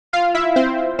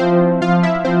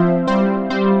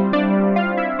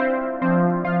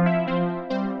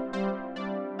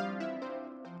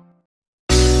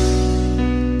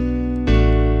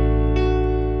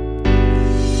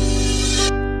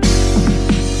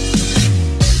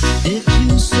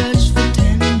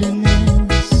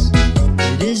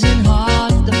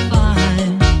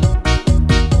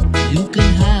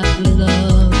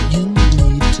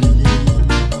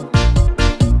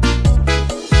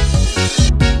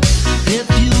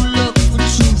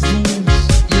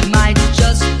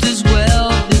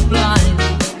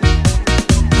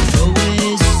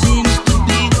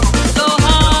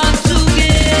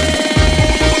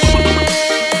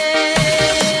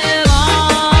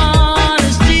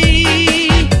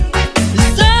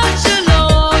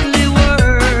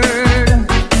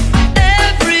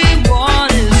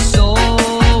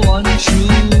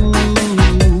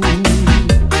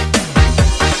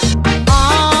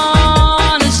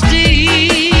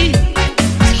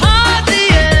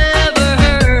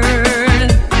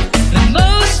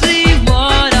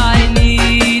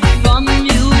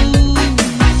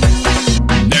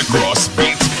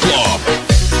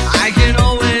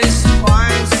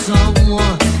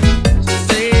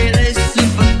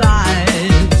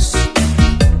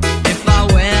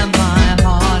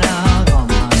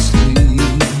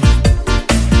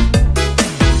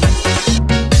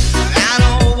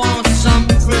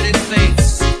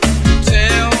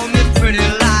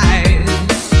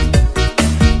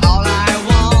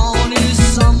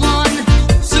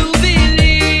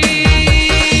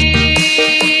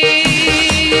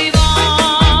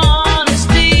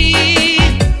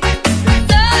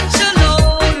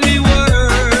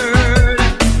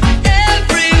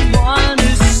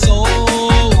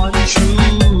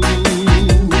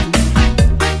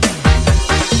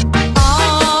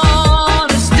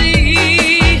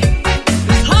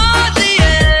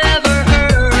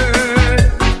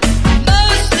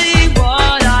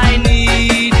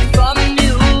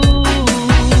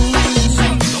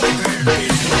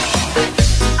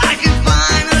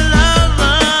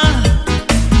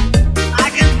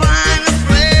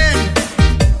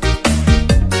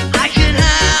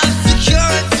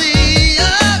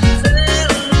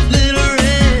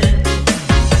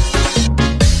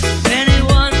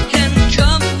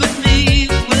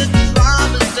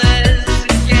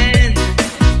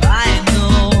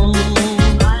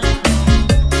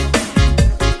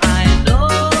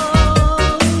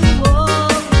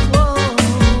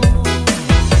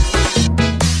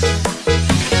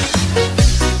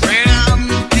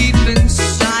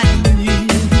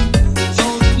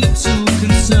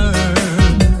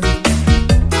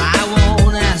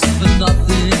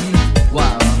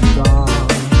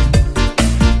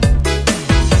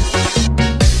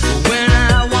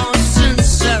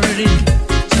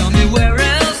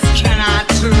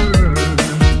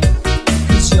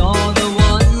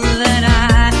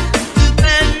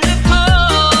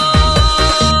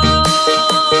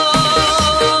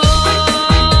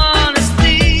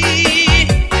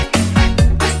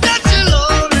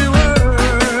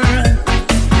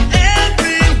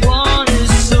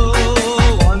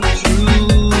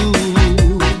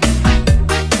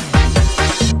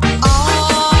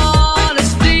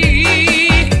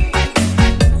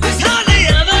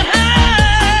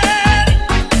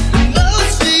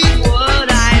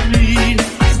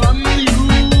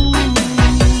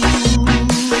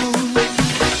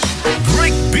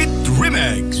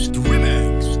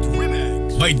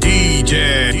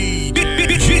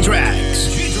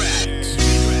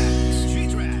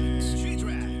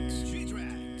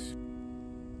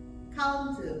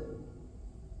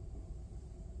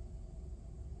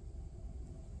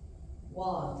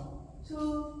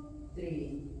2,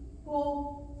 3,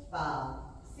 4,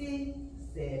 5, 6,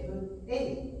 7,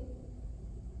 8.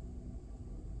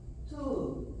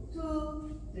 2,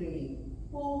 2, 3,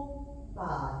 4,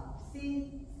 5,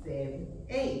 6, 7,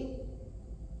 8.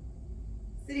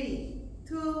 3,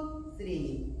 2,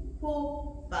 3,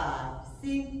 4, 5,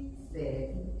 6,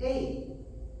 7, 8.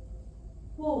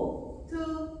 4,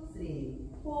 2, 3,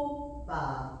 4,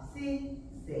 5, 6,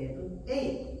 7,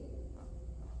 8.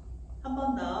 한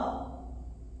번 더.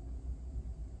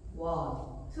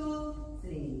 1, 2,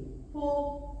 3,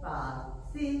 4,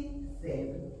 5, 6,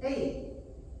 7, 8.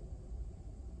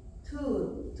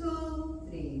 2, 2,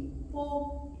 3,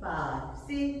 4, 5,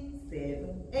 6,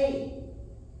 7, 8.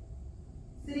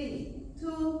 3,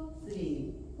 2,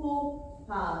 3, 4,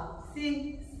 5,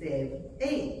 6, 7,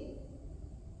 8.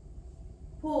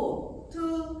 4,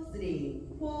 2, 3,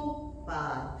 4,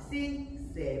 5, 6,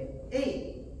 7,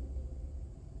 8.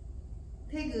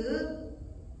 태그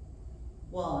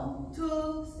 1,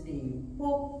 2, 3,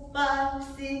 4, 5,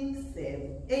 6,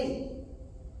 7, 8.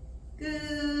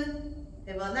 끝.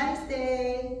 Have a nice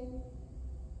day.